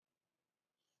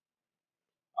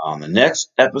On the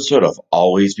next episode of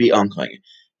Always Be Uncling,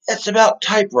 it's about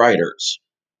typewriters.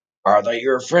 Are they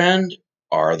your friend?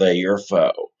 Are they your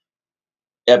foe?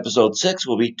 Episode 6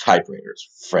 will be typewriters,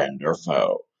 friend or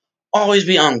foe. Always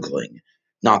Be Uncling,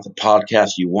 not the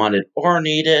podcast you wanted or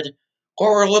needed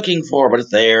or were looking for, but it's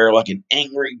there like an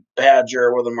angry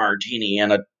badger with a martini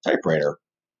and a typewriter.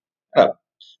 A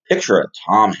picture of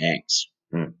Tom Hanks.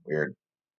 Weird.